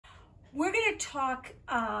talk,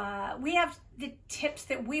 we have the tips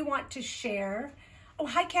that we want to share. Oh,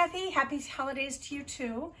 hi, Kathy. Happy holidays to you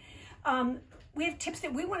too. We have tips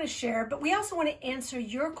that we want to share, but we also want to answer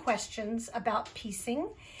your questions about piecing.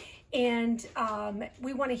 And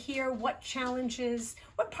we want to hear what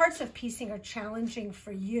parts of piecing are challenging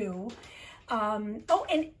for you. Oh,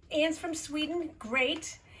 and Anne's from Sweden.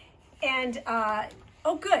 Great. And,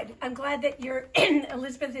 oh, good. I'm glad that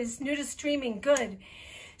Elizabeth is new to streaming. Good.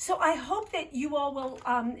 So I hope that you all will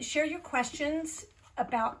share your questions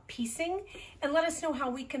about piecing and let us know how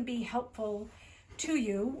we can be helpful to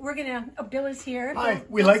you. We're going to, Bill is here. Hi,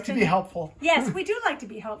 we like to be helpful. Yes, we do like to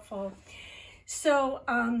be helpful. So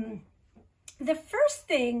the first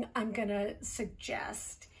thing I'm going to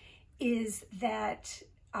suggest is that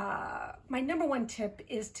my number one tip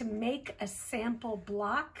is to make a sample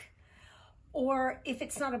block, or if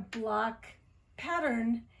it's not a block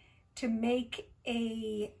pattern, to make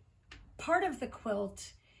a part of the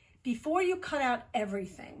quilt before you cut out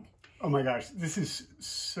everything. Oh my gosh, this is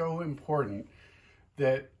so important,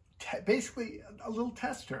 that basically a little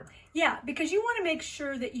tester. Yeah, because you want to make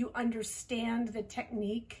sure that you understand the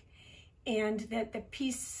technique and that the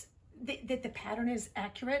piece, that the pattern is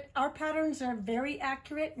accurate. Our patterns are very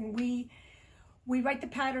accurate, and we write the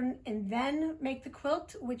pattern and then make the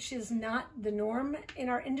quilt, which is not the norm in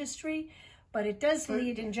our industry, but it does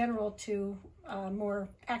lead in general to more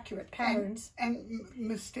accurate patterns. And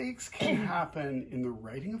mistakes can happen in the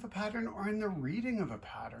writing of a pattern or in the reading of a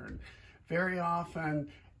pattern. Very often,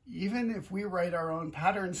 even if we write our own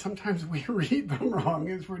patterns, sometimes we read them wrong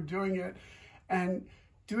as we're doing it. And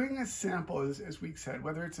doing a sample, as we said,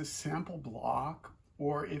 whether it's a sample block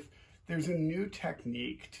or if there's a new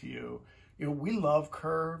technique to you, we love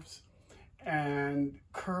curves, and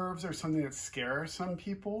curves are something that scares some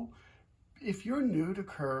people. If you're new to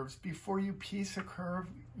curves, before you piece a curve,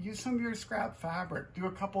 use some of your scrap fabric, do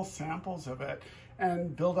a couple samples of it,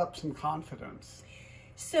 and build up some confidence.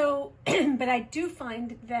 So, but I do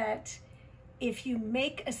find that if you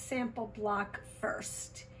make a sample block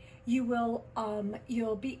first, you will,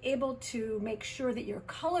 you'll be able to make sure that your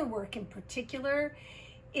color work in particular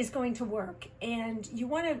is going to work. And you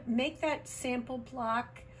want to make that sample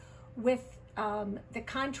block with the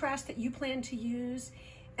contrast that you plan to use,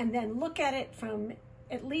 and then look at it from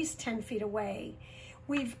at least 10 feet away.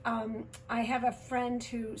 I have a friend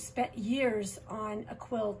who spent years on a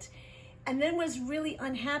quilt and then was really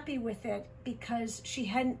unhappy with it because she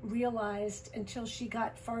hadn't realized until she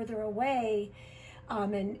got farther away,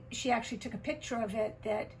 and she actually took a picture of it,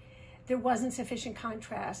 that there wasn't sufficient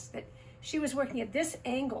contrast, that she was working at this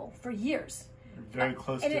angle for years. Very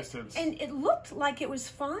close distance. And it looked like it was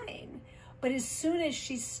fine, but as soon as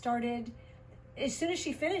she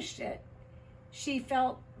finished it, she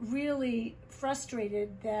felt really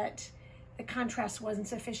frustrated that the contrast wasn't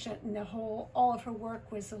sufficient, and all of her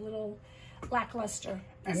work was a little lackluster.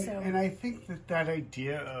 And I think that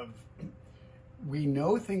idea of we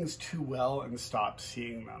know things too well and stop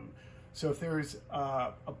seeing them. So if there's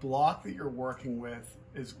a block that you're working with,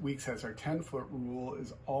 as Week says, our 10-foot rule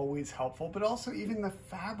is always helpful, but also even the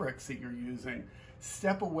fabrics that you're using,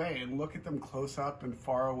 step away and look at them close up and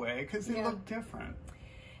far away, because they look different.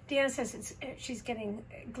 Deanna says she's getting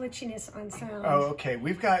glitchiness on sound. Oh, okay.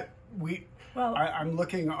 I'm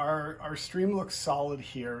looking, our stream looks solid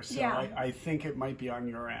here, so I think it might be on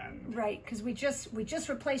your end. Right, because we just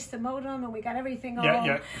replaced the modem and we got everything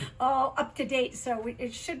all up to date, so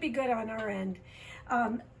it should be good on our end.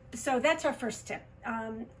 So that's our first tip.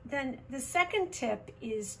 Then the second tip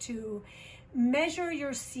is to measure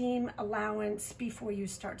your seam allowance before you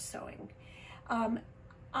start sewing.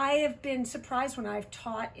 I have been surprised when I've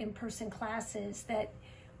taught in-person classes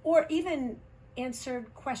or even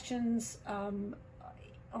answered questions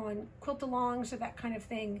on quilt-alongs or that kind of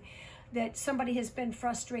thing, that somebody has been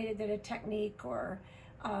frustrated that a technique or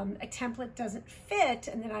a template doesn't fit,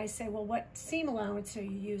 and then I say, well, what seam allowance are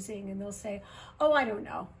you using? And they'll say, oh, I don't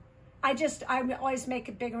know. I always make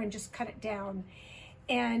it bigger and just cut it down.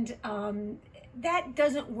 And that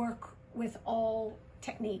doesn't work with all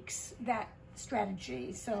techniques, that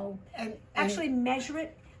strategy. So actually measure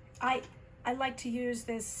it. I like to use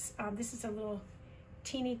this, this is a little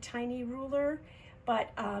teeny tiny ruler, but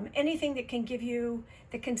anything that can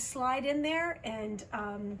that can slide in there, and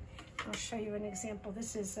I'll show you an example.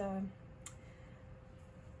 This is,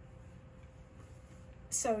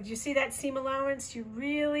 so do you see that seam allowance? You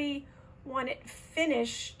really want it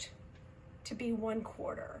finished to be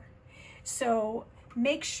 1/4. So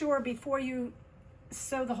make sure before you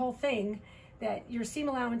sew the whole thing that your seam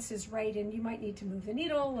allowance is right, and you might need to move the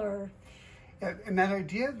needle or... Yeah, and that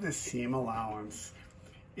idea of the seam allowance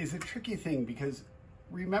is a tricky thing because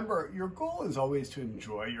remember, your goal is always to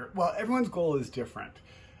enjoy well, everyone's goal is different.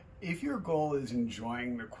 If your goal is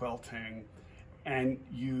enjoying the quilting and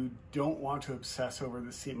you don't want to obsess over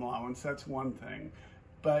the seam allowance, that's one thing.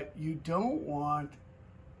 But you don't want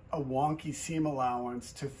a wonky seam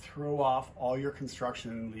allowance to throw off all your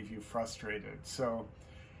construction and leave you frustrated. So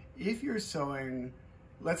if you're sewing,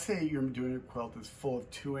 let's say you're doing a quilt that's full of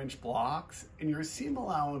 2-inch blocks and your seam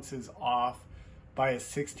allowance is off by a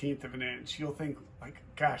 1/16 of an inch, you'll think like,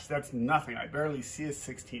 gosh, that's nothing. I barely see a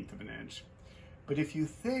 1/16 of an inch. But if you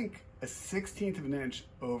think a 1/16 of an inch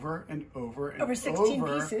over and over and over 16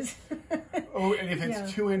 pieces. Oh, and if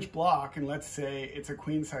it's 2-inch block, and let's say it's a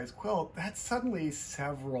queen size quilt, that's suddenly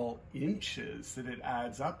several inches that it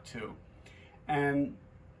adds up to. And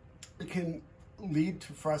it can lead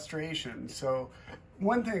to frustration. So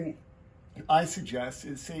one thing I suggest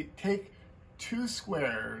is say, take 2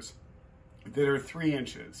 squares that are 3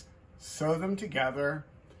 inches, sew them together,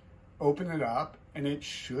 open it up, and it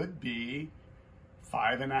should be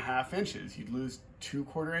 5.5 inches. You'd lose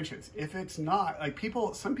 2/4 inches. If it's not, like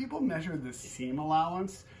some people measure the seam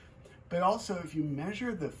allowance, but also if you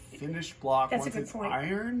measure the finished block once it's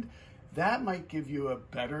ironed, that might give you a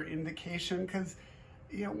better indication because,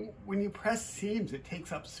 you know, when you press seams, it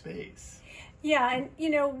takes up space. Yeah, and you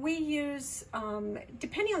know, we use,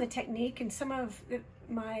 depending on the technique, in some of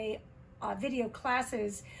my video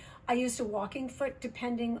classes, I used a walking foot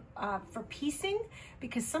depending for piecing,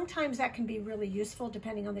 because sometimes that can be really useful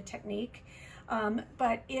depending on the technique.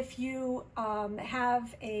 But if you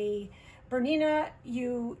have a Bernina,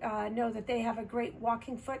 you know that they have a great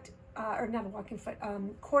walking foot, or not a walking foot,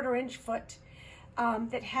 1/4-inch foot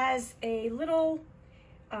that has a little,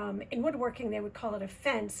 in woodworking they would call it a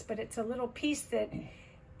fence, but it's a little piece that,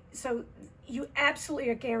 so you absolutely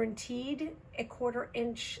are guaranteed a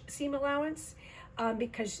 1/4-inch seam allowance,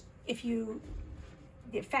 because if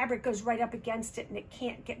the fabric goes right up against it and it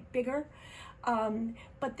can't get bigger.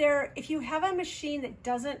 But if you have a machine that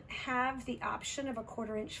doesn't have the option of a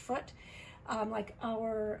 1/4-inch foot, like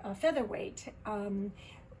our featherweight,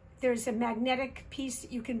 there's a magnetic piece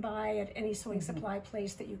that you can buy at any sewing supply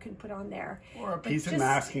place that you can put on there. Or a piece of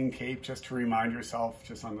masking tape just to remind yourself,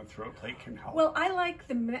 just on the throat plate can help. Well, I like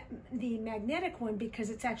the magnetic one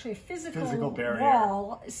because it's actually a physical barrier.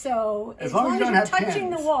 Wall. So as long as you're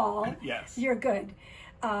touching the wall, yes, you're good.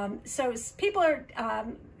 So people are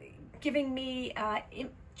giving me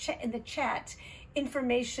in the chat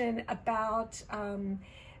information about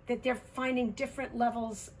that they're finding different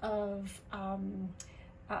levels of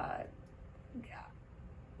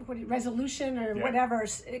resolution or whatever,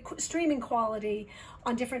 streaming quality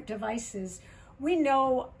on different devices. We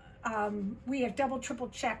know we have triple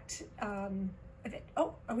checked.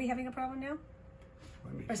 Oh, are we having a problem now?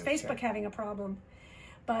 Or is Facebook having a problem?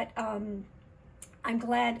 But I'm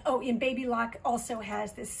glad. Oh, and Baby Lock also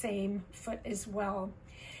has the same foot as well.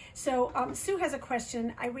 So Sue has a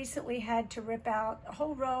question. I recently had to rip out a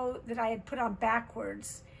whole row that I had put on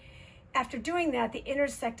backwards. After doing that, the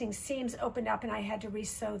intersecting seams opened up and I had to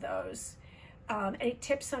re-sew those. Any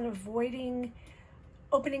tips on avoiding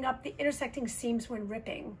opening up the intersecting seams when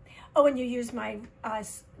ripping? Oh, and you use my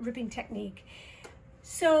ripping technique.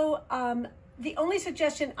 So the only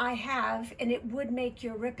suggestion I have, and it would make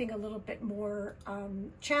your ripping a little bit more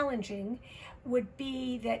challenging, would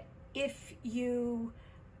be that if you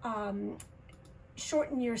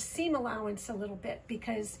shorten your seam allowance a little bit,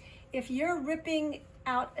 because if you're ripping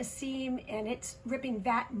out a seam and it's ripping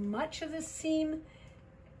that much of the seam,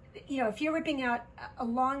 you know, if you're ripping out a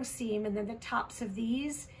long seam and then the tops of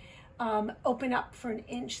these open up for 1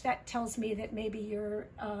 inch, that tells me that maybe you're,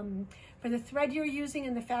 for the thread you're using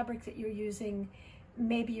and the fabric that you're using,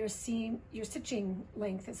 maybe your stitching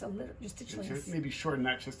length is a little, your stitch length. Maybe shorten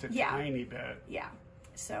that just a tiny bit. Yeah.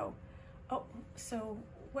 So, so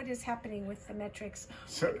what is happening with the metrics? Oh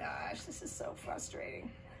so, my gosh, this is so frustrating.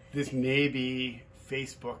 This may be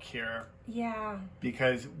Facebook here. Yeah.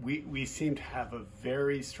 Because we seem to have a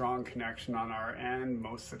very strong connection on our end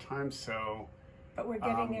most of the time, so. But we're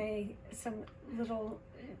getting some little,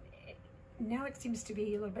 now it seems to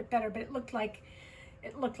be a little bit better, but it looked like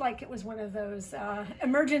it was one of those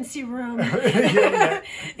emergency room some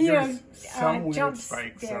weird jumps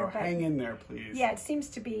spikes, there, so hang in there, please. Yeah, it seems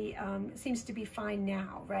to be fine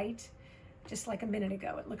now, right? Just like a minute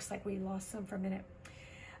ago, it looks like we lost some for a minute.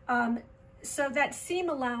 So that seam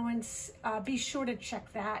allowance, be sure to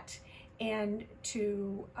check that, and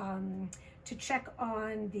to check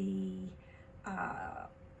on the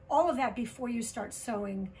all of that before you start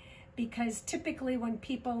sewing, because typically when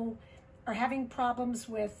people are having problems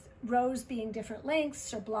with rows being different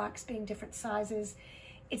lengths or blocks being different sizes,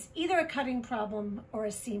 it's either a cutting problem or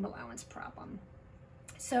a seam allowance problem.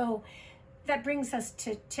 So that brings us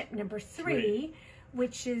to tip number 3,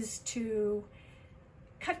 which is to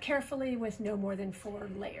cut carefully with no more than 4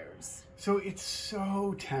 layers. So it's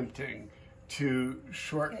so tempting to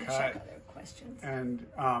shortcut. Check other questions. And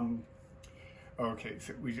okay,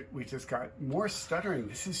 so we just got more stuttering.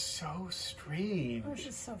 This is so strange. Oh, this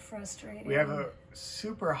is so frustrating. We have a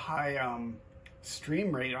super high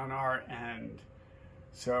stream rate on our end.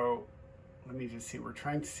 So let me just see. We're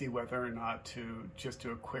trying to see whether or not to just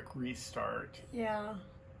do a quick restart. Yeah.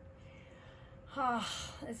 I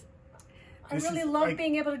really love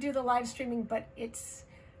being able to do the live streaming, but it's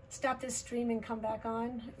stop this stream and come back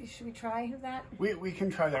on. Should we try that? We can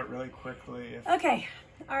try that really quickly. Okay.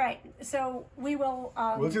 All right. So we will...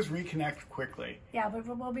 we'll just reconnect quickly. Yeah, but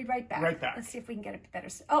we'll be right back. Right back. Let's see if we can get it better.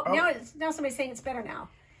 Oh. Now somebody's saying it's better now.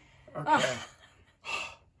 Okay.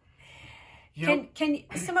 Can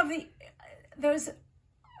some of those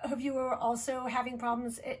of you who are also having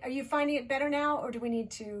problems, are you finding it better now, or do we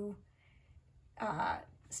need to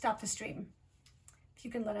stop the stream? If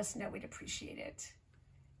you can let us know, we'd appreciate it.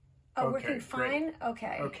 Oh, okay, working fine? Great.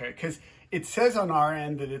 Okay. Okay, because it says on our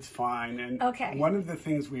end that it's fine. And okay. One of the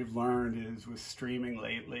things we've learned is with streaming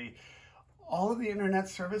lately, all of the internet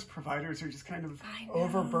service providers are just kind of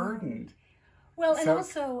overburdened. Well, and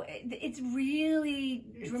also, it's really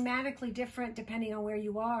dramatically different depending on where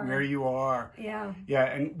you are. Where you are. Yeah. Yeah,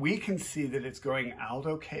 and we can see that it's going out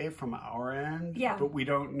okay from our end, but we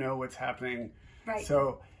don't know what's happening. Right.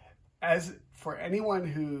 So, as for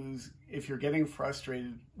anyone if you're getting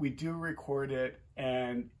frustrated, we do record it,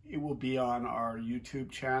 and it will be on our YouTube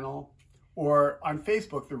channel. Or on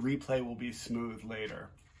Facebook, the replay will be smooth later.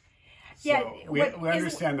 Yeah, so we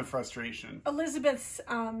understand the frustration. Elizabeth's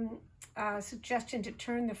suggestion to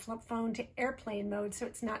turn the flip phone to airplane mode so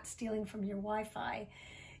it's not stealing from your Wi-Fi.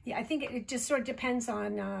 Yeah, I think it just sort of depends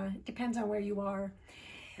on where you are,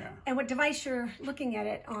 and what device you're looking at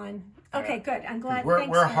it on. Okay, good. I'm glad.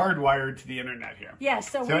 We're hardwired to the internet here. Yeah.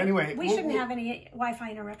 So anyway, we shouldn't have any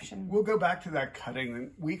Wi-Fi interruption. We'll go back to that cutting.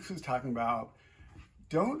 And Weeks was talking about,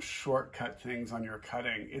 don't shortcut things on your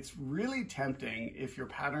cutting. It's really tempting if your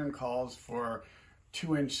pattern calls for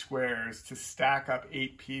 2-inch squares to stack up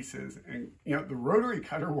 8 pieces. And, the rotary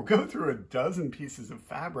cutter will go through a dozen pieces of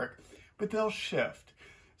fabric, but they'll shift.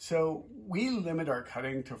 So we limit our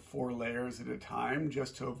cutting to 4 layers at a time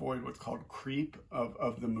just to avoid what's called creep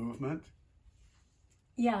of the movement.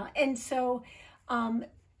 Yeah. And so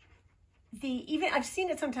even I've seen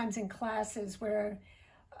it sometimes in classes where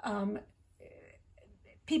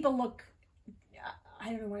people look,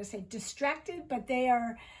 I don't want to say distracted, but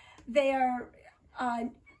they're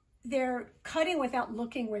cutting without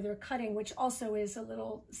looking where they're cutting, which also is a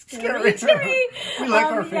little scary to me. We like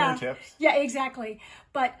our fingertips. Yeah, exactly.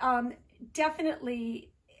 But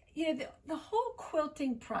definitely, the whole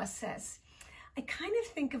quilting process, I kind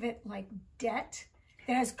of think of it like debt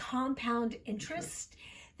that has compound interest.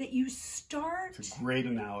 That you start. It's a great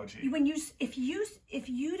analogy. If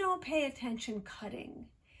you don't pay attention cutting,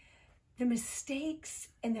 the mistakes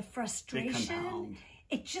and the frustration,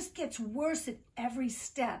 it just gets worse at every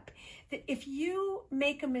step. That if you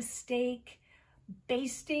make a mistake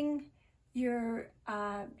basting your,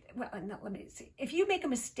 if you make a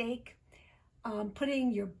mistake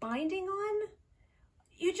putting your binding on,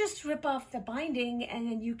 you just rip off the binding and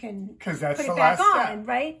then you can put it back on,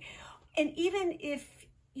 right? And even if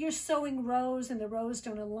you're sewing rows and the rows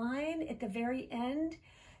don't align at the very end,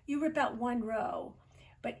 you rip out 1 row.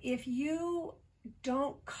 But if you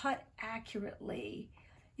don't cut accurately,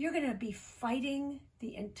 you're going to be fighting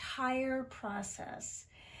the entire process.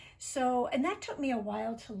 So, and that took me a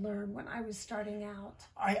while to learn when I was starting out.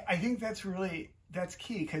 I think that's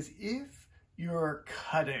key, because if your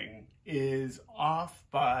cutting is off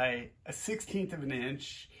by a 1/16 of an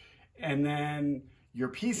inch, and then your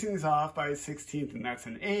piecing is off by a 1/16, and that's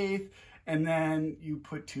an 1/8, and then you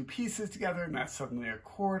put 2 pieces together, and that's suddenly a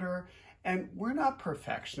 1/4. And we're not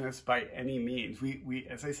perfectionists by any means. We,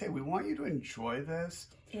 as I say, we want you to enjoy this.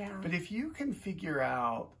 Yeah. But if you can figure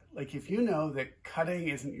out, like if you know that cutting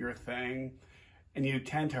isn't your thing and you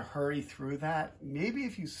tend to hurry through that, maybe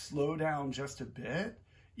if you slow down just a bit,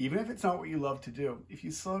 even if it's not what you love to do, if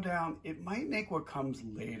you slow down, it might make what comes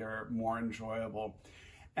later more enjoyable.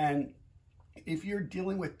 And if you're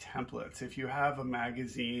dealing with templates, if you have a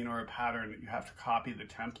magazine or a pattern that you have to copy the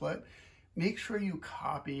template, make sure you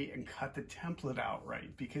copy and cut the template out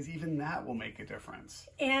right, because even that will make a difference.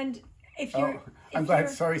 And if you're... I'm glad,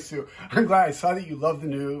 sorry Sue, I'm glad I saw that you love the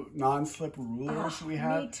new non-slip rulers we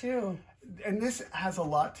have. Me too. and this has a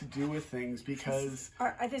lot to do with things because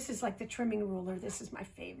this is like the trimming ruler. This is my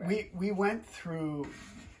favorite. We went through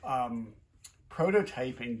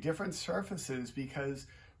prototyping different surfaces because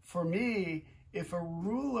for me, if a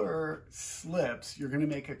ruler slips, you're going to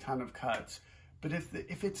make a ton of cuts. But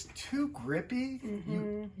if it's too grippy,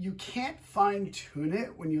 you can't fine tune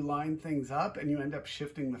it when you line things up, and you end up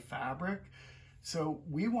shifting the fabric. So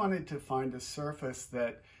we wanted to find a surface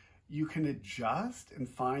that you can adjust and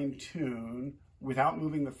fine tune without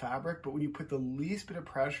moving the fabric, but when you put the least bit of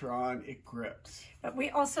pressure on, it grips. But we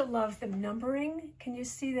also love the numbering. Can you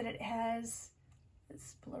see that it has,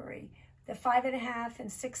 it's blurry, the 5.5 and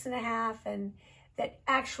 6.5, and that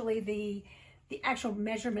actually the actual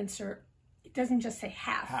measurements are, it doesn't just say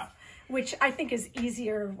half, which I think is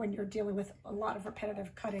easier when you're dealing with a lot of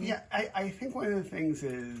repetitive cutting. Yeah, I think one of the things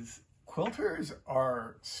is quilters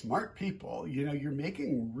are smart people. You know, you're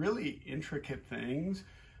making really intricate things,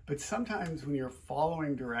 but sometimes when you're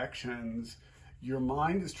following directions, your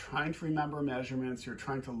mind is trying to remember measurements. You're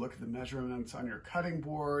trying to look at the measurements on your cutting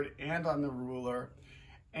board and on the ruler.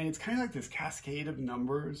 And it's kind of like this cascade of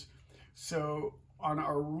numbers. So on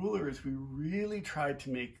our rulers, we really tried to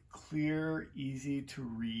make clear, easy to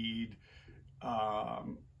read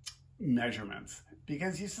measurements,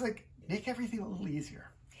 because you just like make everything a little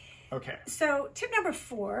easier. Okay. So tip number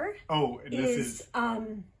 4. Oh, and this is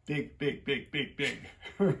big, big, big, big, big.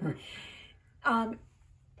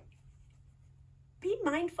 Be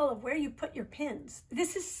mindful of where you put your pins.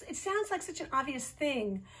 It sounds like such an obvious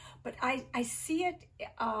thing, but I see it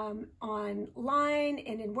online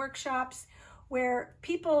and in workshops where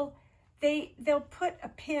people, they'll put a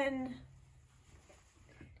pin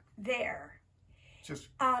there.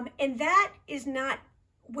 And that is not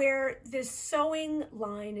where the sewing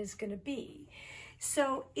line is going to be.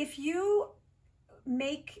 So if you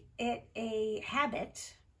make it a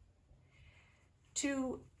habit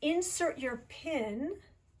to insert your pin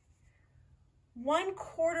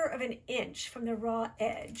 1/4 of an inch from the raw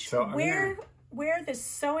edge, so where the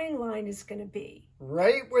sewing line is going to be.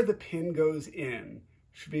 Right where the pin goes in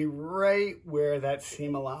should be right where that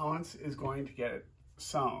seam allowance is going to get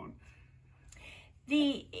sewn.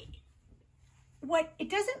 It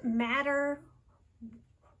doesn't matter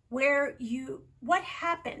what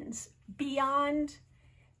happens beyond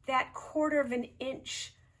that 1/4 of an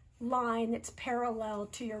inch line that's parallel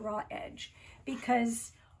to your raw edge,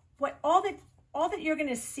 because all that you're going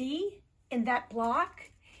to see in that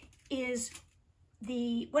block is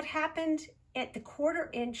what happened at the 1/4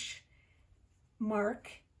 inch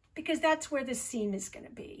mark, because that's where the seam is going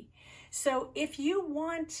to be. So if you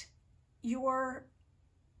want your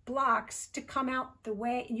blocks to come out the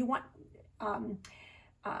way, and you want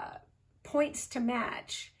points to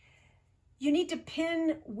match, you need to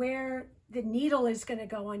pin where the needle is going to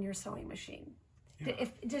go on your sewing machine. Yeah.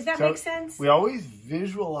 Does that make sense? We always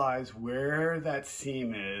visualize where that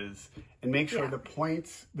seam is and make sure the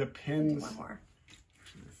points, the pins. One more.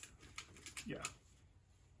 Yeah.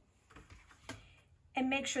 And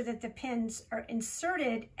make sure that the pins are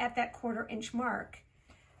inserted at that 1/4 inch mark,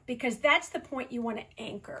 because that's the point you want to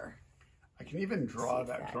anchor. I can even draw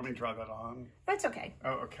that. Do you want me to draw that on? That's okay.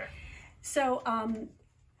 Oh, okay. So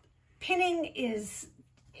pinning is,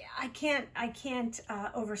 I can't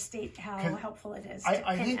overstate how helpful it is to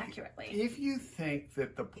pin accurately. If you think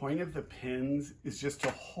that the point of the pins is just to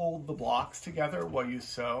hold the blocks together while you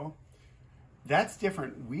sew, that's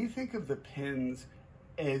different. We think of the pins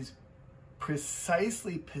as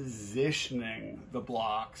precisely positioning the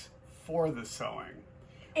blocks for the sewing.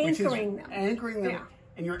 Anchoring them. Anchoring them. Yeah.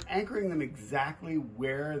 And you're anchoring them exactly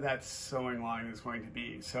where that sewing line is going to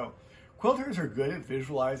be. So quilters are good at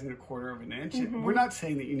visualizing a 1/4 of an inch. Mm-hmm. We're not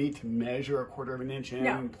saying that you need to measure a 1/4 of an inch in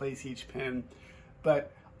and place each pin,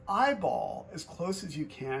 but eyeball as close as you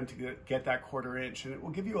can to get that 1/4 inch, and it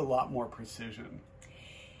will give you a lot more precision.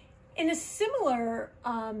 In a similar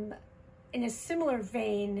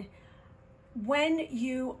vein, when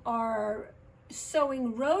you are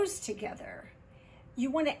sewing rows together, you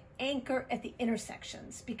want to anchor at the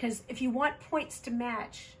intersections, because if you want points to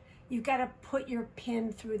match, you've got to put your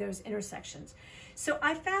pin through those intersections. So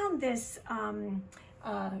I found this,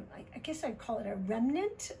 I guess I'd call it a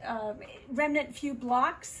remnant few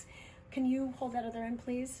blocks. Can you hold that other end,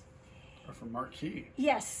 please? Or from Marquis.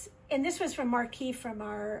 Yes, and this was from Marquis from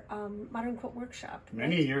our Modern Quilt Workshop.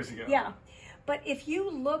 Many years ago. Yeah, but if you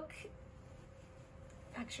look,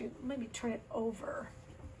 actually, let me turn it over.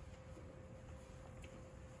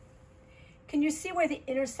 Can you see where the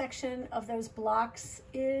intersection of those blocks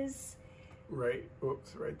is? Right,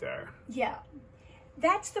 oops, right there. Yeah,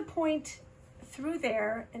 that's the point through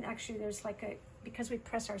there. And actually there's like because we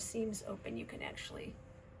press our seams open, you can actually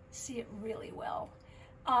see it really well.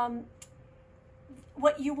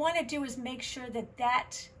 What you want to do is make sure that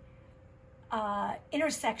that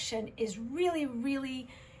intersection is really, really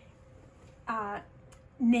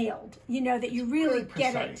nailed, you know, that you really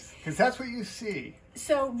get it. Because that's what you see.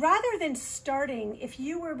 So rather than starting, if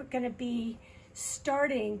you were going to be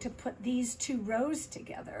starting to put these two rows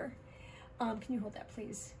together, can you hold that,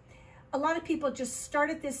 please? A lot of people just start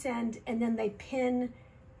at this end and then they pin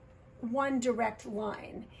one direct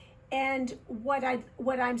line. And what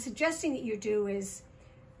I'm suggesting that you do is,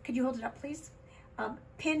 could you hold it up, please?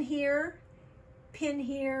 Pin here, pin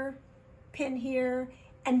here, pin here,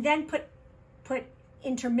 and then put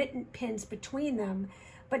intermittent pins between them,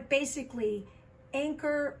 but basically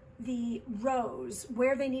anchor the rows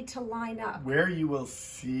where they need to line up. Where you will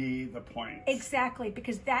see the points. Exactly,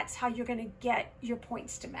 because that's how you're going to get your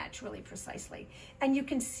points to match really precisely. And you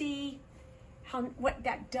can see what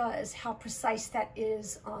that does, how precise that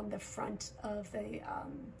is on the front of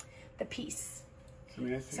the piece.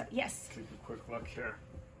 So, yes. Take a quick look here.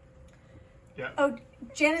 Yeah. Oh,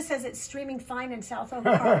 Janice says it's streaming fine in South Oak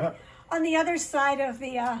Park. On the other side of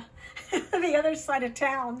the other side of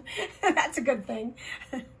town. That's a good thing.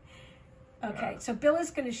 Okay, so Bill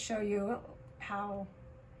is going to show you how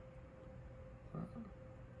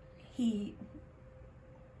the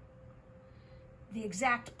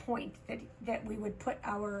exact point that we would put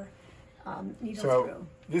our needle through. So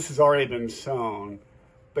this has already been sewn,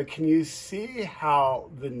 but can you see how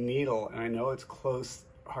the needle, and I know it's close,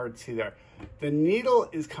 hard to see there, the needle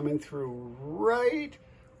is coming through right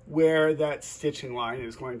where that stitching line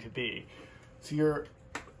is going to be. So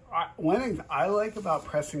one thing I like about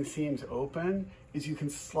pressing seams open is you can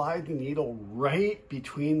slide the needle right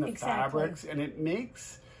between the fabrics, and it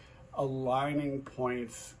makes aligning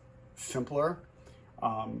points simpler.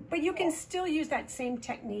 But you can still use that same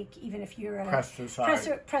technique even if you're a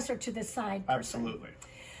presser to the side person. Absolutely.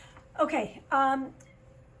 Okay,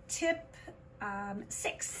 tip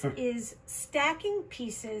 6 is stacking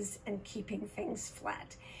pieces and keeping things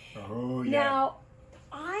flat. Oh, yeah. Now,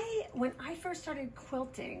 when I first started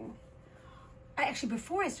quilting,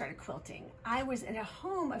 before I started quilting, I was in a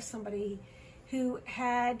home of somebody who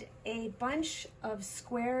had a bunch of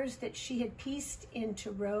squares that she had pieced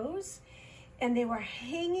into rows, and they were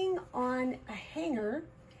hanging on a hanger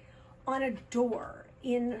on a door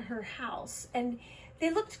in her house, and they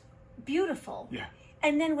looked beautiful. Yeah.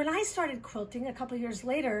 And then when I started quilting a couple of years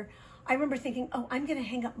later, I remember thinking, oh, I'm going to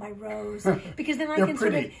hang up my rows because then I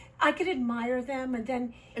can I could admire them, and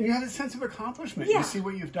you have a sense of accomplishment. Yeah. You see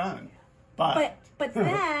what you've done. But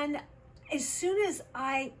then as soon as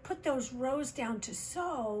I put those rows down to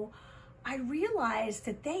sew, I realized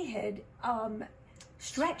that they had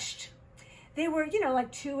stretched. They were,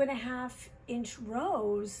 like 2.5-inch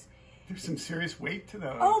rows. There's some serious weight to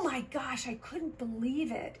those. Oh my gosh, I couldn't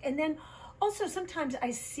believe it. And then also sometimes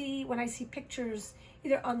when I see pictures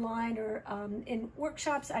either online or in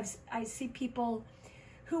workshops, I see people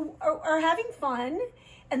who are having fun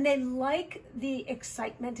and they like the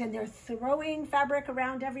excitement and they're throwing fabric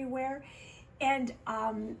around everywhere. And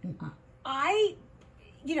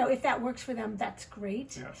if that works for them, that's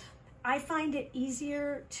great. Yes. I find it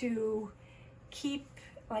easier to keep,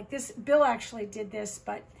 like this, Bill actually did this,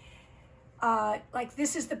 but like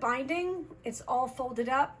this is the binding. It's all folded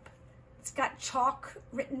up. It's got chalk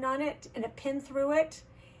written on it and a pin through it,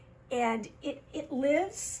 and it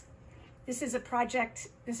lives. This is a project.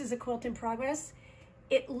 This is a quilt in progress.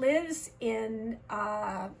 It lives in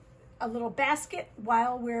a little basket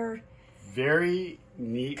while we're very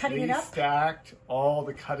neatly stacked. All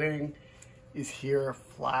the cutting is here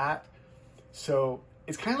flat. So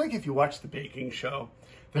it's kind of like if you watch the baking show.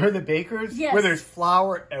 There are the bakers where there's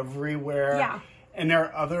flour everywhere. Yeah. And there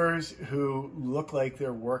are others who look like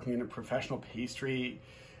they're working in a professional pastry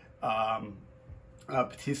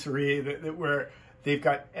patisserie where they've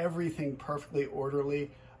got everything perfectly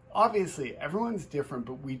orderly. Obviously, everyone's different,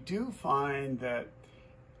 but we do find that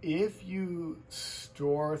if you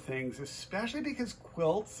store things, especially because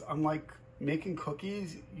quilts, unlike making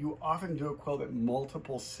cookies, you often do a quilt at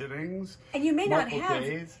multiple sittings. And you may not have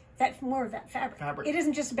days. more of that fabric. It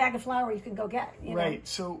isn't just a bag of flour you can go get. Right.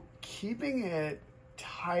 So keeping it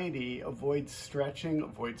tidy avoids stretching,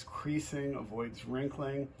 avoids creasing, avoids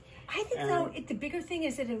wrinkling. I think the bigger thing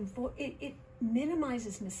is it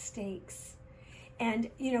minimizes mistakes. And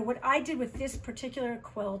what I did with this particular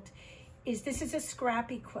quilt is this is a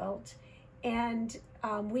scrappy quilt, and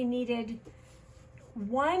we needed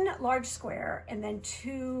one large square and then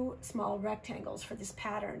 2 small rectangles for this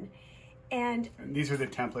pattern. And these are the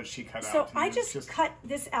templates she cut out. So I just cut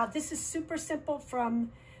this out. This is super simple from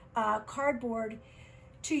cardboard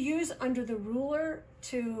to use under the ruler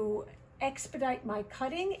to expedite my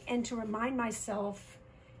cutting and to remind myself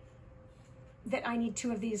that I need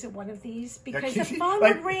 2 of these and 1 of these, because the phone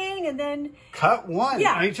would ring and then cut one.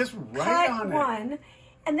 Yeah, I just write on it. Cut one,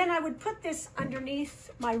 and then I would put this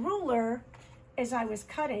underneath my ruler as I was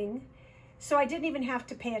cutting, so I didn't even have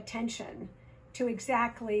to pay attention to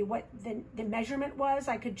exactly what the measurement was.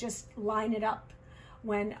 I could just line it up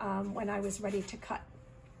when I was ready to cut.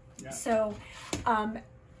 Yeah. So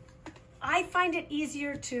I find it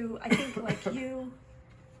easier to, I think like you,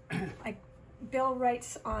 like Bill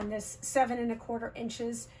writes on this 7 1/4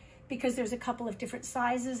 inches, because there's a couple of different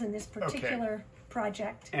sizes in this particular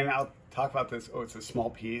project. And I'll talk about this. Oh, it's a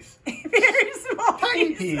small piece. Very small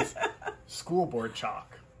Tiny piece. School board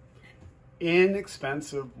chalk.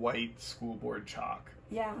 Inexpensive white school board chalk.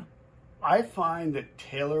 Yeah. I find that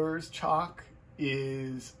tailor's chalk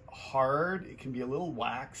is hard. It can be a little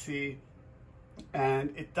waxy,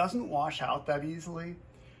 and it doesn't wash out that easily.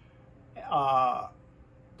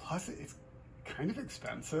 Plus, it's kind of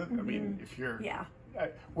expensive. I mean, if you're... Yeah.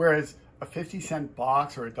 Whereas a 50-cent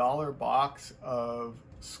box or a $1 box of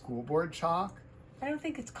school board chalk... I don't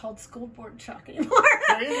think it's called school board chalk anymore.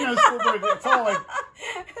 There is no school board. It's all like...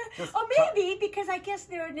 Oh, maybe, because I guess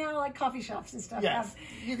there are now like coffee shops and stuff yes,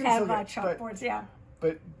 you can have still get, chalkboards, yeah.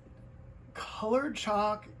 But colored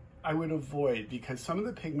chalk I would avoid, because some of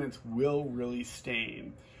the pigments will really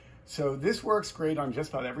stain. So this works great on just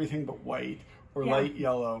about everything but white or light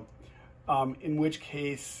yellow, in which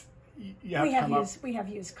case you have we have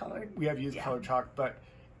used colored. We have used colored chalk, but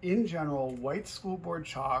in general, white school board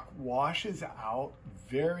chalk washes out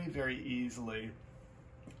very, very easily,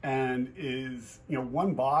 and is,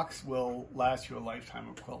 1 box will last you a lifetime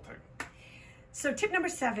of quilting. So tip number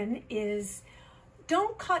 7 is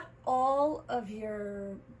don't cut all of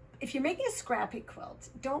your, if you're making a scrappy quilt,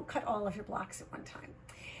 don't cut all of your blocks at one time.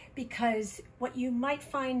 Because what you might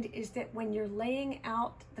find is that when you're laying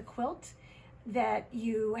out the quilt, that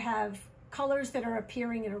you have colors that are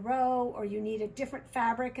appearing in a row, or you need a different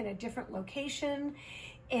fabric in a different location.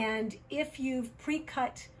 And if you've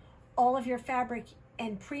pre-cut all of your fabric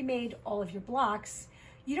and pre-made all of your blocks,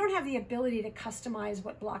 you don't have the ability to customize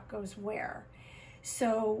what block goes where.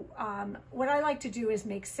 So what I like to do is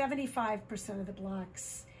make 75% of the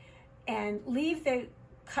blocks and leave the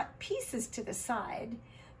cut pieces to the side,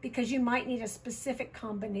 because you might need a specific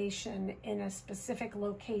combination in a specific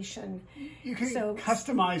location. You can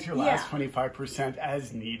customize your last 25%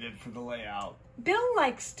 as needed for the layout. Bill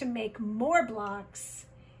likes to make more blocks.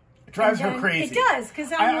 It drives her crazy. It does,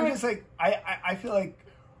 because I'm just like, I feel like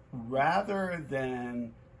rather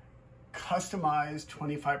than customize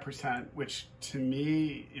 25%, which to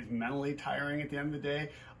me is mentally tiring at the end of the day,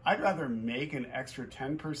 I'd rather make an extra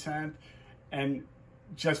 10% and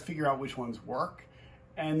just figure out which ones work.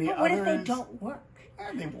 And the what if they don't work?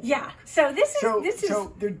 They won't yeah. work. So this is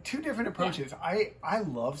so there are 2 different approaches. Yeah. I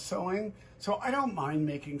love sewing, so I don't mind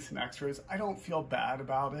making some extras. I don't feel bad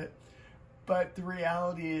about it. But the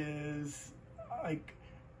reality is, like,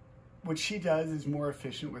 what she does is more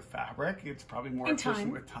efficient with fabric. It's probably more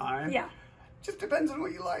efficient with time. Yeah. Just depends on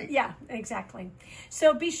what you like. Yeah, exactly.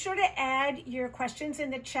 So be sure to add your questions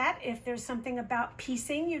in the chat if there's something about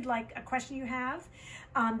piecing you'd like, a question you have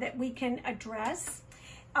that we can address.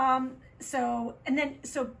 So then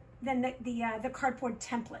the cardboard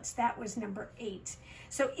templates, that was number 8.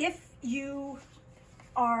 So if you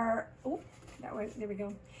are, there we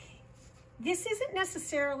go. This isn't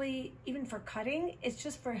necessarily even for cutting, it's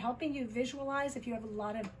just for helping you visualize if you have a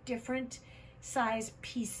lot of different size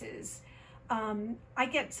pieces. I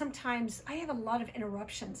have a lot of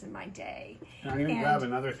interruptions in my day. Now, I'm going to grab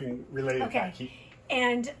another thing related to that.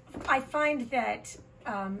 And I find that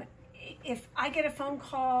if I get a phone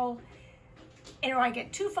call, or I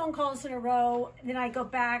get 2 phone calls in a row, then I go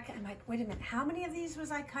back and I'm like, wait a minute, how many of these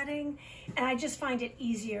was I cutting? And I just find it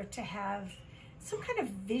easier to have some kind of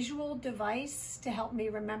visual device to help me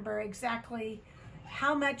remember exactly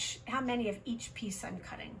how many of each piece I'm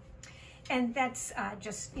cutting. And that's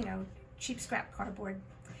just, cheap scrap cardboard.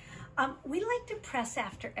 We like to press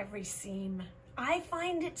after every seam. I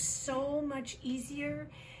find it so much easier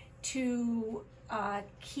to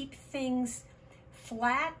keep things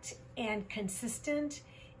flat and consistent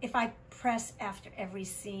if I press after every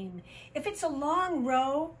seam. If it's a long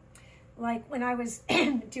row, like when I was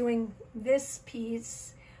doing this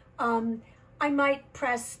piece, I might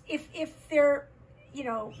press, if they're,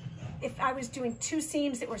 if I was doing 2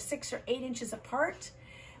 seams that were 6 or 8 inches apart,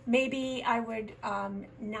 Maybe I would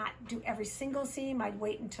not do every single seam. I'd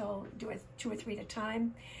wait until do it 2 or 3 at a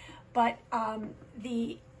time. But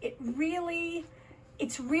it's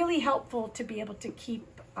really helpful to be able to keep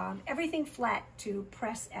everything flat to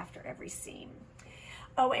press after every seam.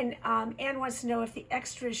 Oh, and Anne wants to know if the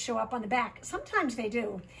extras show up on the back. Sometimes they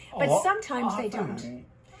do, but sometimes they don't.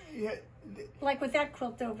 Yeah. Like with that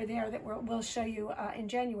quilt over there that we'll show you in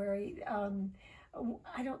January.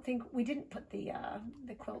 I don't think we didn't put the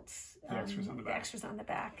quilts, the extras on the back. The extras on the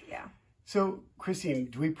back, yeah. So, Christine,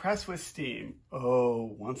 do we press with steam?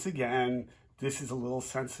 Oh, once again, this is a little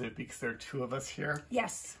sensitive because there are 2 of us here.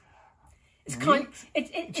 Yes. It's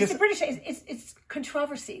the British. It's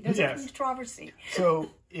controversy. There's a controversy.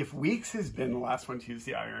 So if Weeks has been the last one to use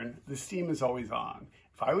the iron, the steam is always on.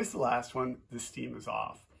 If I was the last one, the steam is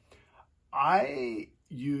off. I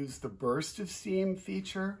use the burst of steam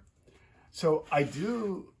feature. So I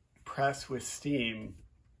do press with steam,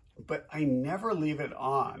 but I never leave it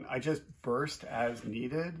on. I just burst as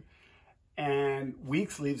needed, and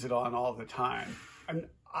Weeks leaves it on all the time. And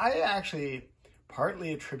I actually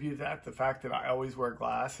partly attribute that to the fact that I always wear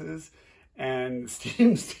glasses and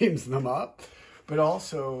steam steams them up, but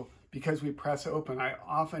also because we press open, I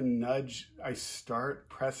often I start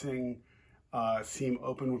pressing seam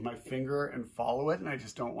open with my finger and follow it, and I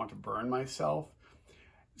just don't want to burn myself.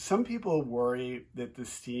 Some people worry that the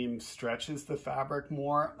steam stretches the fabric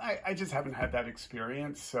more. I just haven't had that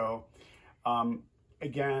experience. So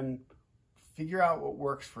again, figure out what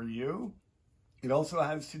works for you. It also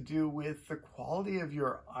has to do with the quality of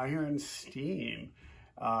your iron steam.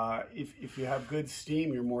 If you have good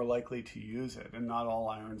steam, you're more likely to use it, and not all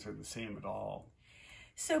irons are the same at all.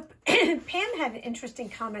 So Pam had an interesting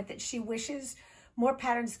comment that she wishes more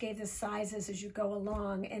patterns gave the sizes as you go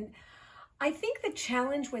along. And I think the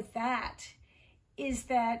challenge with that is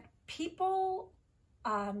that people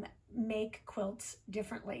make quilts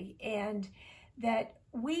differently, and that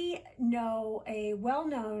we know a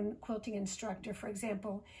well-known quilting instructor, for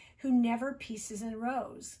example, who never pieces in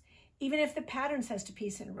rows. Even if the pattern says to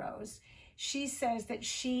piece in rows, she says that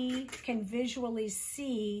she can visually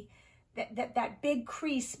see that big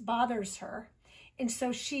crease bothers her. And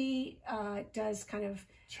so she does kind of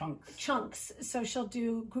chunks. So she'll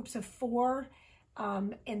do groups of 4,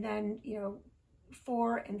 and then,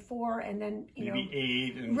 4 and 4, and then, maybe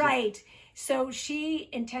 8. And right. So she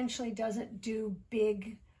intentionally doesn't do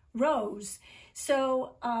big rows.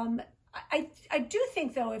 So I do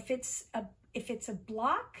think, though, if it's a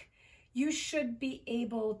block, you should be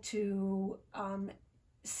able to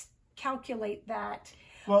calculate that.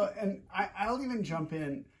 Well, and I'll even jump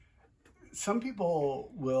in. Some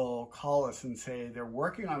people will call us and say they're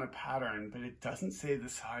working on a pattern, but it doesn't say the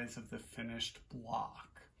size of the finished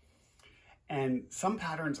block. And some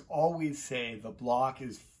patterns always say the block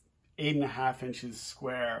is 8.5 inches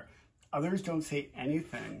square. Others don't say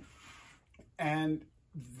anything. And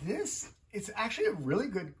it's actually a really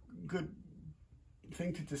good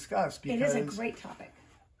thing to discuss, because it is a great topic.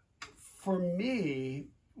 For me,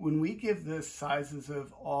 when we give the sizes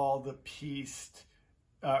of all the pieced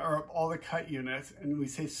or all the cut units, and we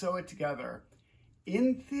say sew it together,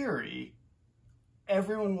 in theory,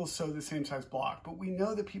 everyone will sew the same size block, but we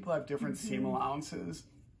know that people have different seam allowances.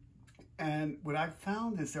 And what I've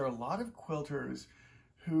found is there are a lot of quilters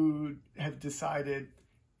who have decided,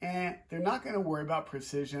 they're not going to worry about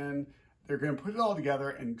precision. They're going to put it all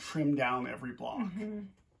together and trim down every block.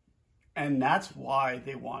 And that's why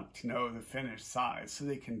they want to know the finished size, so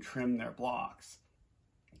they can trim their blocks.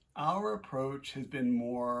 Our approach has been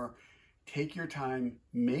more, take your time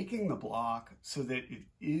making the block so that it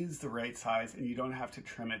is the right size and you don't have to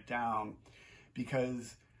trim it down,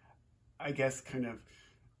 because I guess kind of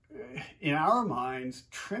in our minds,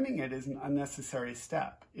 trimming it is an unnecessary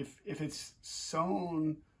step. If it's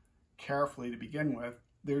sewn carefully to begin with,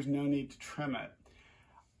 there's no need to trim it.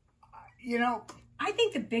 I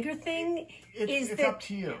think the bigger thing is it's that up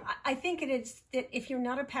to you. I think it is that if you're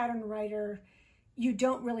not a pattern writer, you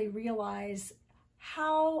don't really realize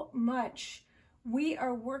how much we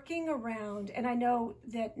are working around. And I know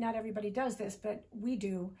that not everybody does this, but we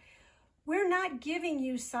do. We're not giving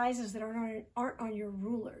you sizes that aren't on your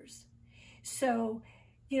rulers. So,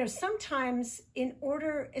 sometimes in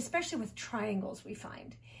order, especially with triangles, we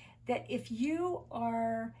find that if you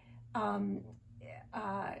are,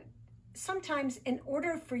 sometimes in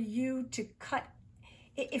order for you to cut,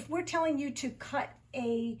 if we're telling you to cut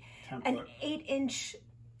an 8-inch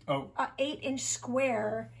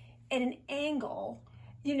square at an angle,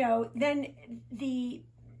 then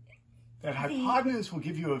that hypotenuse will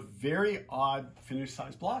give you a very odd finished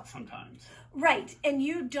size block sometimes. Right. And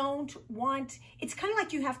you don't want, it's kind of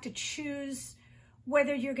like you have to choose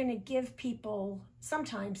whether you're going to give people,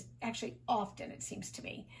 sometimes, actually often it seems to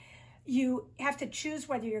me, you have to choose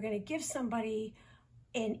whether you're going to give somebody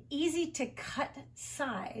an easy to cut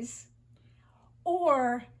size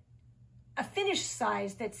or a finished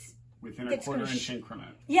size that's within a quarter-inch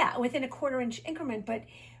increment. Yeah, within a quarter-inch increment. But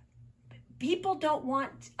people don't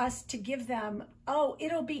want us to give them, oh,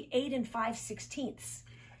 it'll be 8 5/16.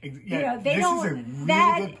 Yeah, this is a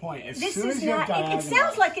really good point. As soon as you have diagonals, it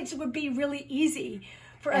sounds like it would be really easy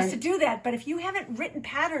for us to do that, but if you haven't written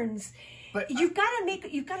patterns, you've got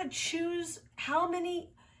to choose how many.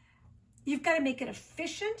 You've got to make it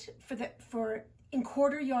efficient for in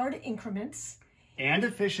quarter yard increments, and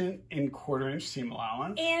efficient in quarter-inch seam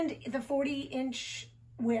allowance, and the 40-inch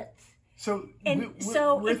width. So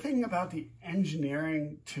we're thinking about the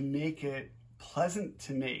engineering to make it pleasant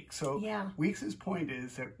to make. So Weeks's point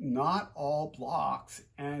is that not all blocks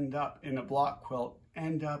end up in a block quilt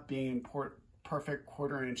end up being in perfect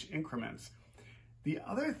quarter-inch increments. The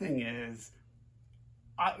other thing is,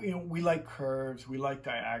 we like curves, we like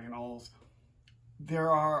diagonals.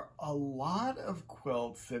 There are a lot of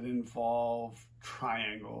quilts that involve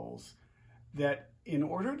triangles that in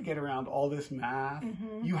order to get around all this math,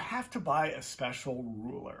 you have to buy a special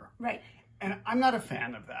ruler. Right. And I'm not a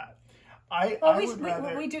fan of that.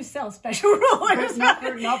 We do sell special rulers.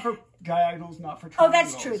 Not for diagonals, not for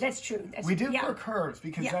triangles. Oh, that's true. We do for curves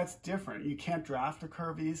because that's different. You can't draft a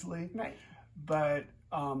curve easily. Right. But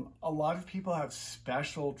a lot of people have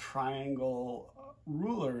special triangle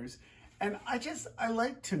rulers. And I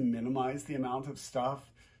like to minimize the amount of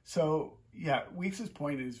stuff. So yeah, Weeks's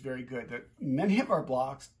point is very good that many of our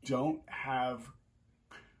blocks don't have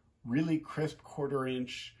really crisp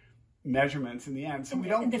quarter-inch measurements in the end, so we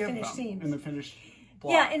don't give them in the finished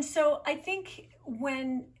block. Yeah, and so I think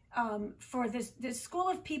when for this school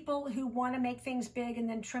of people who want to make things big and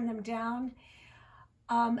then trim them down,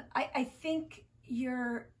 I think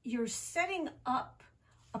you're setting up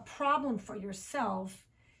a problem for yourself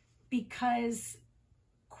because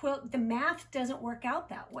the math doesn't work out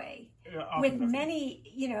that way with many,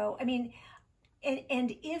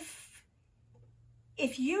 and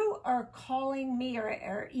if you are calling me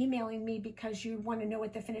or emailing me because you want to know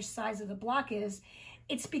what the finished size of the block is,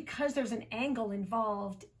 it's because there's an angle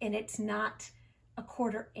involved and it's not a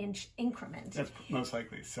quarter-inch increment. That's most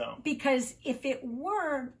likely so. Because if it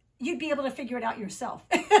were, you'd be able to figure it out yourself.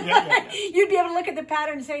 Yeah. You'd be able to look at the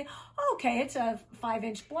pattern and say, oh, okay, it's a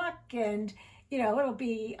 5-inch block and, it'll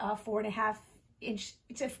be a 4.5-inch,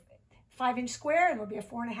 it's a 5-inch square and it'll be a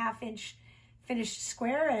 4.5-inch finished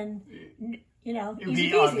square and, it'd easy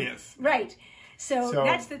be peasy. Obvious. Right. So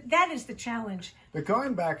that is the challenge. But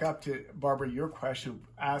going back up to, Barbara, your question,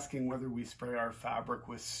 asking whether we spray our fabric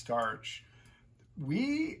with starch,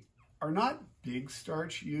 we are not big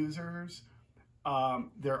starch users.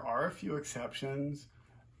 There are a few exceptions.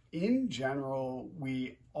 In general,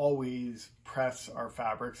 we always press our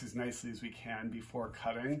fabrics as nicely as we can before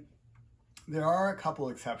cutting. There are a couple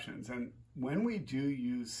exceptions, and when we do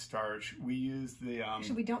use starch, we use the...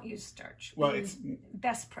 Actually, we don't use starch. It's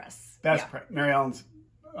Best Press. Press. Mary Ellen's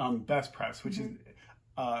Best Press, which is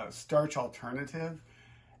a starch alternative.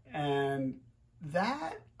 And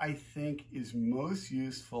that, I think, is most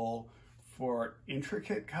useful for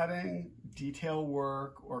intricate cutting, detail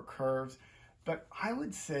work, or curves. But I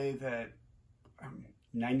would say that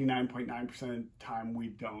 99.9% of the time we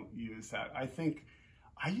don't use that. I think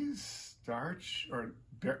I use starch or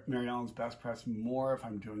Mary Ellen's Best Press more if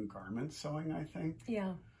I'm doing garment sewing, I think.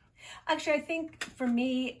 Yeah. Actually, I think for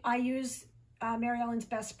me, I use Mary Ellen's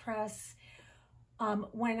Best Press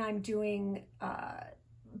when I'm doing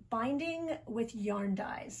binding with yarn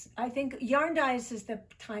dyes. I think yarn dyes is the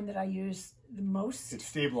time that I use the most. It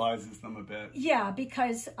stabilizes them a bit. Yeah,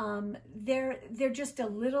 because they're just a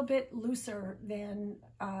little bit looser than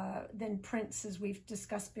prints, as we've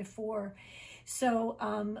discussed before. So,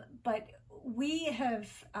 but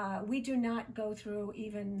we do not go through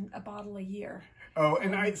even a bottle a year. Oh,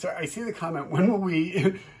 and I see the comment. When will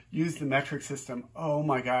we use the metric system? Oh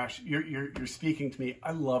my gosh, you're speaking to me.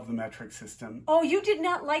 I love the metric system. Oh, you did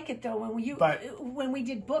not like it though when we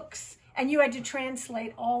did books and you had to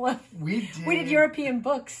translate all of. We did European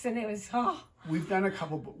books, and it was We've done a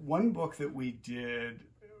couple. One book that we did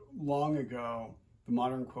long ago, the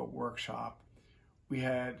Modern Quilt Workshop. We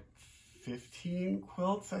had 15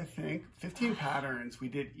 quilts, I think, 15 patterns. We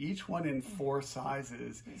did each one in 4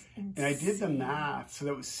 sizes. And I did the math, so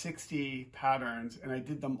that was 60 patterns, and I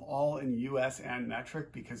did them all in US and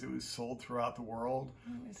metric because it was sold throughout the world.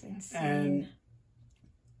 That was insane. And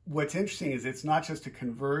what's interesting is it's not just a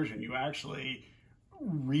conversion. You actually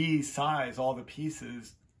resize all the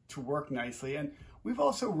pieces to work nicely. And we've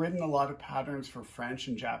also written a lot of patterns for French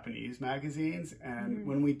and Japanese magazines. And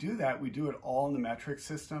when we do that, we do it all in the metric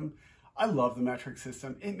system. I love the metric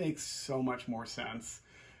system. It makes so much more sense.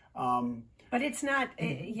 But it's not,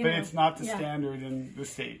 it's not the standard in the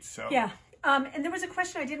States. So yeah. And there was a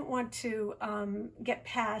question I didn't want to get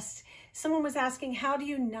past. Someone was asking, how do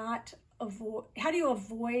you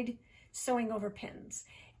avoid sewing over pins?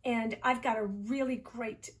 And I've got a really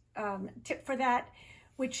great tip for that,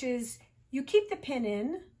 which is you keep the pin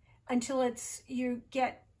in until you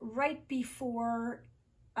get right before,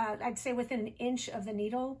 I'd say within 1 inch of the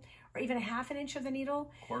needle, or even 1/2 inch of the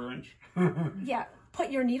needle. 1/4 inch. Yeah, put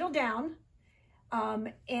your needle down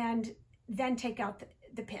and then take out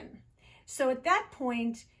the pin. So at that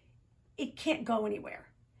point, it can't go anywhere.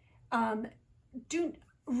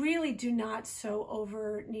 Really do not sew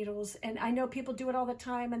over needles. And I know people do it all the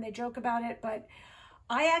time and they joke about it, but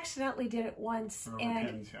I accidentally did it once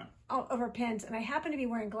over pins, and I happened to be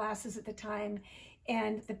wearing glasses at the time,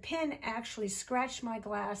 and the pin actually scratched my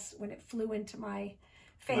glass when it flew into my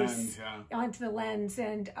face, onto the lens.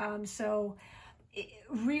 And so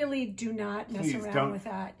really do not mess around with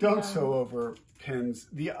that. Don't sew over pins.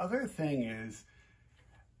 The other thing is,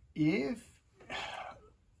 if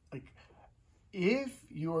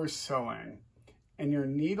you're sewing and your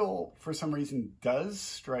needle for some reason does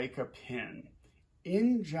strike a pin,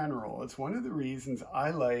 in general, it's one of the reasons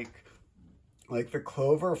I like the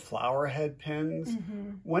clover flower head pins.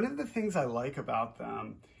 One of the things I like about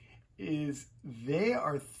them is they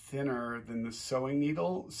are thinner than the sewing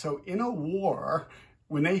needle. So in a war,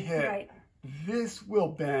 when they hit, this will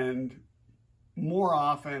bend more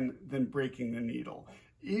often than breaking the needle.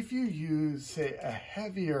 If you use, say, a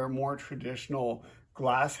heavier, more traditional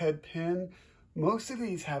glass head pin, most of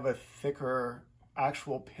these have a thicker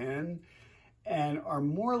actual pin and are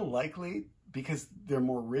more likely, because they're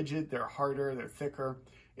more rigid, they're harder, they're thicker,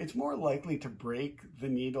 it's more likely to break the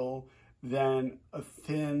needle than a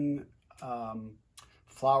thin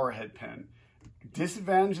flower head pin.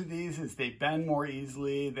 Disadvantage of these is they bend more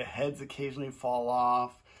easily, the heads occasionally fall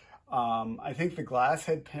off. I think the glass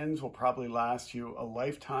head pins will probably last you a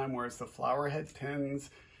lifetime, whereas the flower head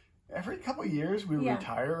pins, every couple of years we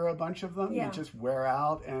retire a bunch of them. They just wear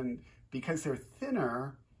out, and because they're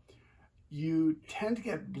thinner, you tend to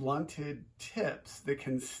get blunted tips that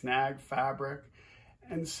can snag fabric.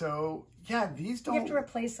 And so, these don't... You have to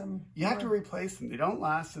replace them. You have to replace them. They don't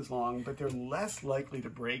last as long, but they're less likely to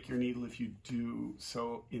break your needle if you do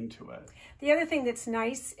sew into it. The other thing that's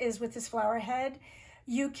nice is with this flower head,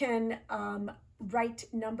 you can write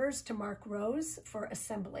numbers to mark rows for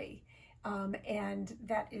assembly. And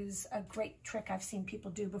that is a great trick I've seen people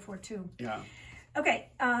do before too. Yeah.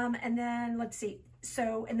 Okay, and then let's see.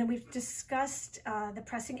 So, and then we've discussed the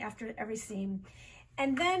pressing after every seam.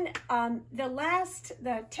 And then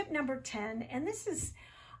the tip number 10, and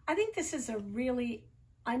I think this is a really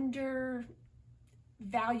undervalued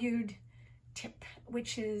tip,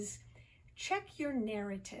 which is check your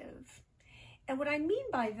narrative. And what I mean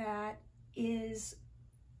by that is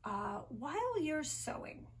while you're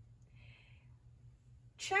sewing,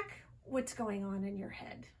 check what's going on in your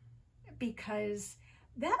head, because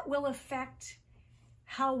that will affect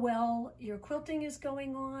how well your quilting is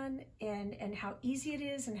going on and how easy it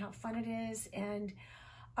is and how fun it is. And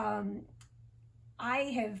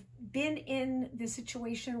I have been in the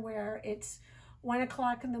situation where it's 1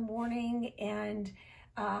 o'clock in the morning and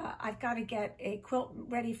I've got to get a quilt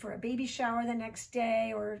ready for a baby shower the next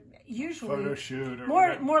day, or usually photo shoot,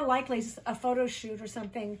 or more likely a photo shoot or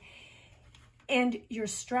something. And you're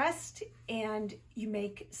stressed and you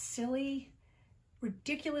make silly,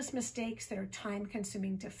 ridiculous mistakes that are time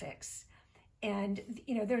consuming to fix. And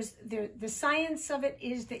there's the science of it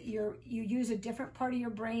is that you use a different part of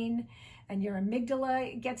your brain and your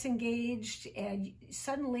amygdala gets engaged, and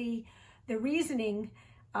suddenly the reasoning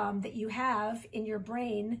that you have in your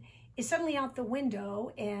brain is suddenly out the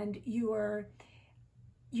window, and you're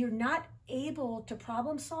not able to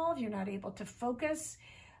problem solve, you're not able to focus,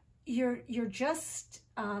 you're just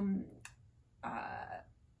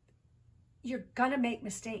you're gonna make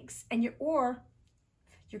mistakes, and you're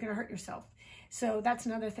gonna hurt yourself. So that's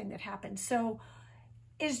another thing that happens. So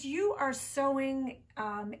as you are sewing,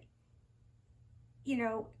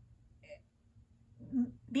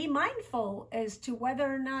 be mindful as to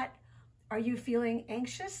whether or not Are you feeling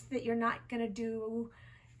anxious that you're not going to do,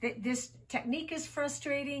 that this technique is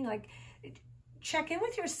frustrating? Like, check in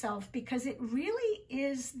with yourself, because it really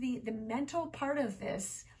is the mental part of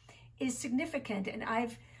this is significant. And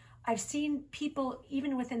I've seen people,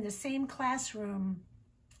 even within the same classroom,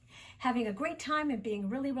 having a great time and being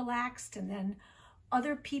really relaxed, and then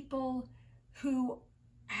other people who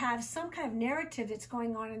have some kind of narrative that's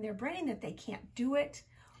going on in their brain that they can't do it,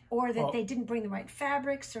 or that they didn't bring the right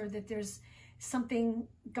fabrics, or that there's something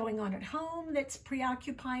going on at home that's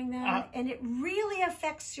preoccupying them, and it really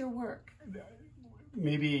affects your work.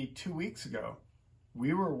 Maybe 2 weeks ago,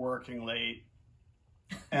 we were working late,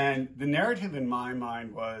 and the narrative in my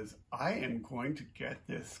mind was, I am going to get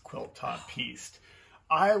this quilt top pieced.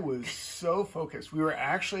 I was so focused. We were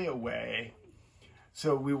actually away,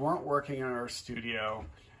 so we weren't working in our studio,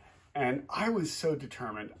 and I was so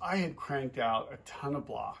determined. I had cranked out a ton of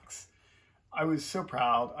blocks. I was so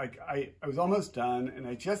proud. I was almost done, and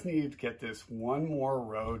I just needed to get this one more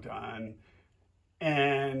row done.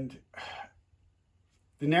 And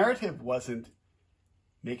the narrative wasn't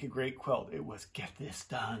make a great quilt. It was get this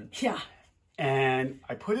done. Yeah. And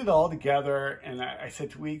I put it all together, and I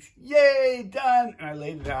said to Weeks, yay, done. And I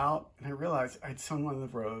laid it out, and I realized I'd sewn one of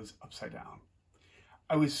the rows upside down.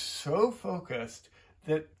 I was so focused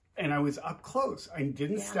that, and I was up close. I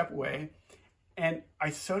didn't step away. And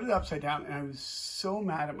I sewed it upside down, and I was so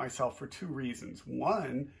mad at myself for 2 reasons.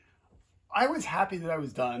 One, I was happy that I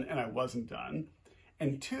was done, and I wasn't done.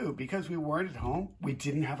 And 2, because we weren't at home, we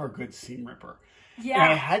didn't have our good seam ripper. Yeah.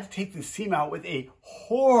 And I had to take the seam out with a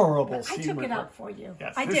horrible seam ripper. I took it out for you.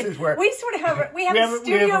 Yes, I this did. is where We sort of have a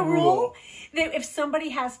studio rule that if somebody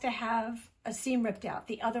has to have a seam ripped out,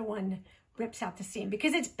 the other one rips out the seam,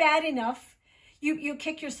 because it's bad enough. You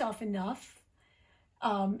kick yourself enough.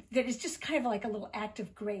 That is just kind of like a little act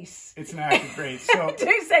of grace. It's an act of grace. So,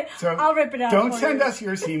 so I'll rip it out. Don't send us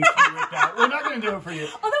your seams to be ripped out. We're not going to do it for you.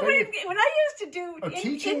 Although when I used to do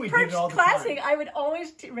teaching, we did it all the classing, time. I would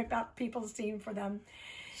always rip out people's seam for them.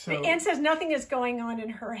 So, Anne says nothing is going on in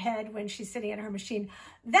her head when she's sitting at her machine.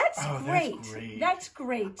 That's great. That's great. That's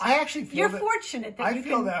great. I actually feel you're fortunate that you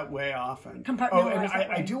feel that way often. Compartmentalize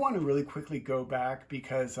and I do want to really quickly go back,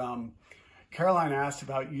 because Caroline asked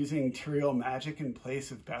about using Material Magic in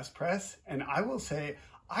place of Best Press, and I will say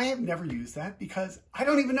I have never used that because I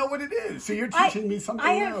don't even know what it is. So you're teaching me something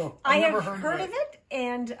new. I have heard of it,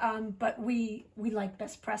 and but we like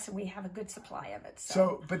Best Press, and we have a good supply of it.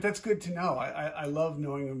 So but that's good to know. I love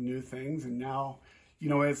knowing of new things, and now you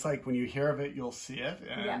know it's like when you hear of it, you'll see it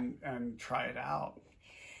and try it out.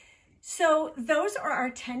 So those are our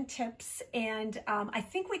 10 tips, and I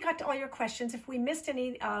think we got to all your questions. If we missed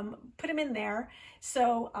any, put them in there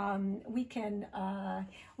so we can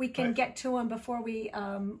get to them before we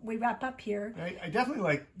wrap up here. I definitely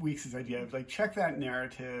like Weeks' idea of like check that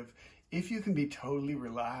narrative. If you can be totally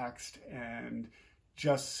relaxed and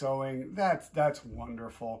just sewing, that's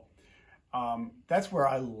wonderful. That's where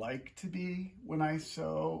I like to be when I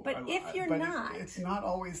sew. But if you're not, it's not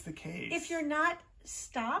always the case. If you're not,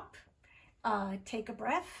 stop. Take a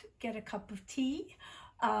breath, get a cup of tea,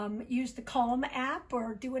 use the Calm app,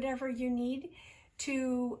 or do whatever you need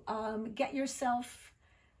to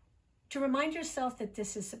remind yourself that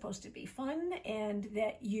this is supposed to be fun, and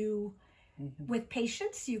that you, with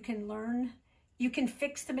patience, you can learn, you can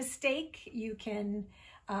fix the mistake, you can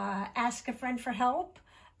ask a friend for help,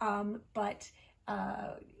 but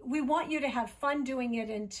we want you to have fun doing it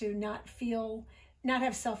and to not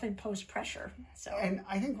have self-imposed pressure. So, and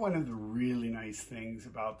I think one of the really nice things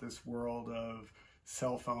about this world of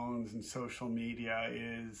cell phones and social media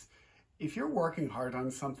is if you're working hard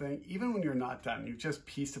on something, even when you're not done, you've just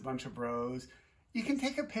pieced a bunch of rows, you can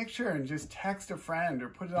take a picture and just text a friend or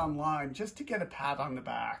put it online just to get a pat on the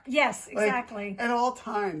back. Yes, exactly. Like, at all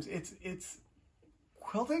times, it's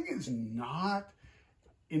quilting is not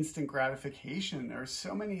instant gratification. There are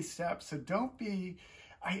so many steps, so don't be...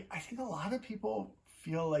 I think a lot of people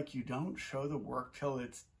feel like you don't show the work till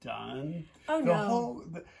it's done. Oh, no.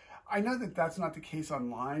 I know that that's not the case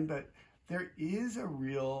online, but there is a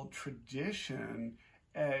real tradition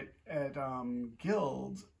at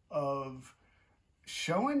guilds of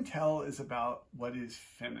show and tell is about what is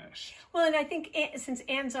finished. Well, and I think since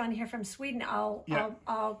Anne's on here from Sweden,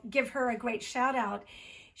 I'll give her a great shout out.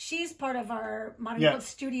 She's part of our Modern Quilt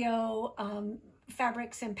Studio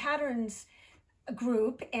Fabrics and Patterns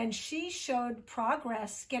group, and she showed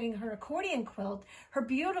progress getting her accordion quilt, her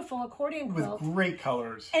beautiful accordion quilt with great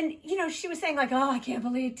colors. And you know, she was saying like, "Oh, I can't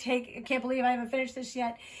believe I haven't finished this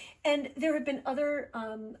yet." And there have been other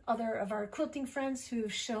of our quilting friends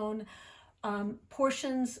who've shown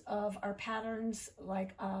portions of our patterns,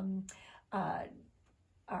 like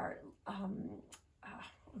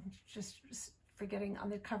just forgetting on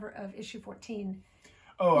the cover of issue 14.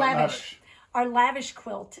 Oh, lavish. Our lavish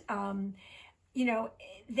quilt. You know,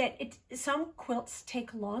 that some quilts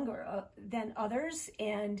take longer than others,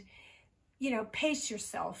 and, you know, pace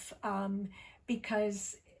yourself,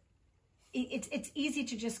 because it's easy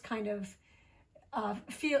to just kind of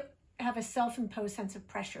have a self-imposed sense of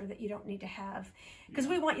pressure that you don't need to have, because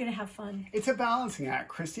we want you to have fun. It's a balancing act,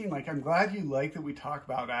 Christine. Like, I'm glad you like that we talk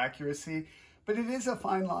about accuracy, but it is a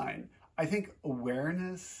fine line. I think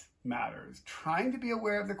awareness matters. Trying to be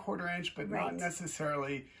aware of the 1/4 inch, but not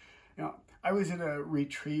necessarily, you know. I was at a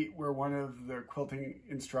retreat where one of the quilting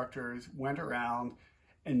instructors went around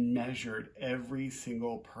and measured every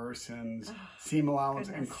single person's seam allowance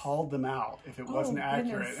and called them out if it wasn't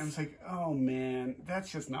accurate. And it's like, oh man,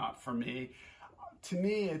 that's just not for me. To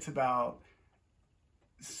me, it's about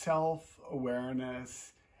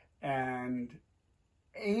self-awareness and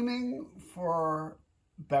aiming for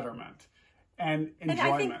betterment and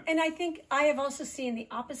enjoyment. And I think I have also seen the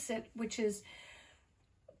opposite, which is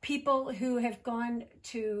people who have gone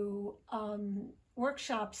to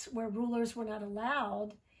workshops where rulers were not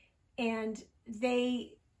allowed, and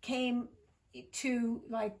they came to,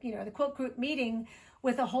 like, you know, the quilt group meeting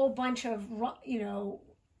with a whole bunch of, you know,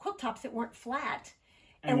 quilt tops that weren't flat,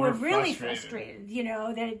 and were really frustrated, you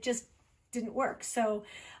know, that it just didn't work. So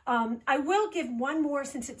I will give one more,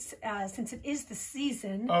 since it is the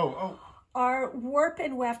season. Our Warp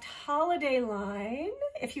and Weft holiday line,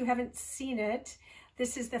 if you haven't seen it,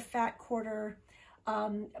 this is the Fat Quarter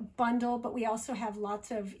bundle, but we also have lots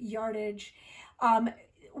of yardage.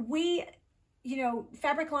 You know,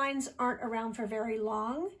 fabric lines aren't around for very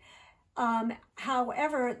long.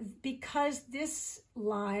 However, because this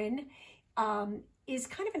line is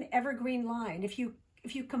kind of an evergreen line, if you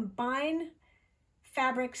combine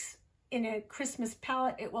fabrics in a Christmas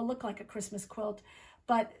palette, it will look like a Christmas quilt.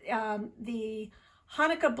 But the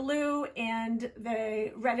Hanukkah blue and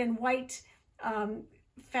the red and white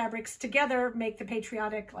fabrics together make the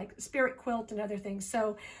patriotic, like, spirit quilt and other things.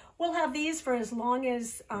 So we'll have these for as long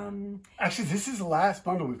as actually, this is the last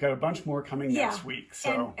bundle. We've got a bunch more coming next week,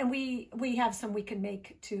 so and we have some we can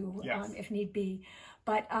make too, if need be.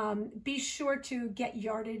 But be sure to get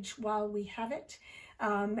yardage while we have it,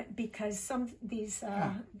 because some of these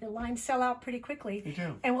the lines sell out pretty quickly. They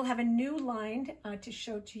do. And we'll have a new line to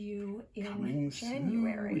show to you in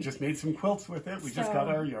January. Soon. We just made some quilts with it. We just got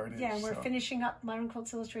our yardage. Yeah, and we're finishing up Modern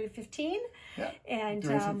Quilts Illustrated 15. Yeah, and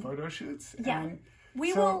doing some photo shoots. Yeah. And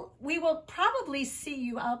we will probably see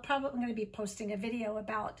you. I'm going to be posting a video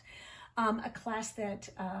about a class that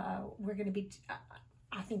we're going to be.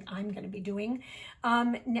 I think I'm going to be doing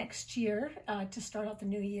next year to start out the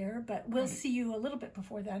new year, but we'll see you a little bit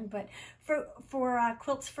before then. But for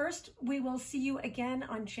Quilts First, we will see you again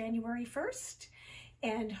on January 1st,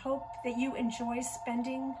 and hope that you enjoy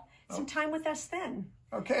spending some time with us then.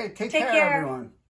 Okay, take care, everyone.